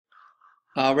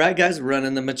All right, guys,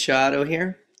 running the Machado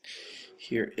here.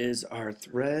 Here is our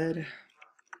thread.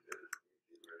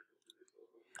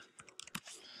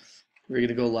 We're going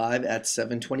to go live at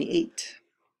 7:28.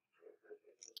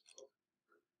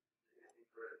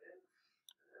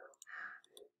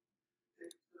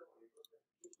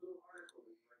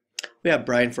 We have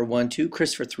Brian for 1, 2,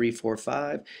 Chris for 3, 4,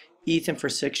 5, Ethan for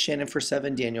 6, Shannon for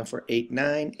 7, Daniel for 8,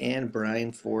 9, and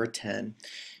Brian for 10.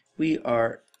 We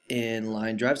are in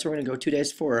line drive, so we're going to go 2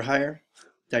 dice 4 or higher.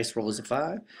 Dice roll is a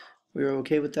 5. We're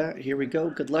okay with that. Here we go.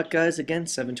 Good luck, guys. Again,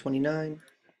 7:29.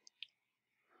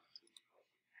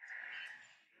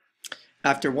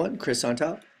 After 1, Chris on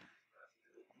top.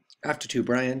 After 2,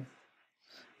 Brian.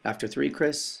 After 3,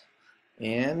 Chris.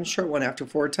 And short one after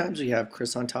 4 times. We have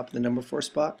Chris on top of the number 4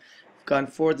 spot. We've gone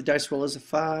 4. The dice roll is a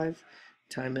 5.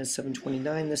 Time is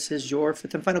 7:29. This is your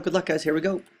 5th and final. Good luck, guys. Here we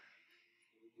go.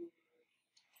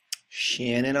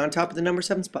 Shannon on top of the number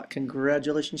 7 spot.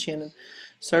 Congratulations, Shannon.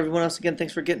 So everyone else, again,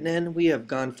 thanks for getting in. We have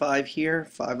gone 5 here.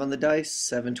 5 on the dice.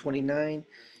 7:29.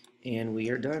 And we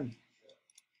are done.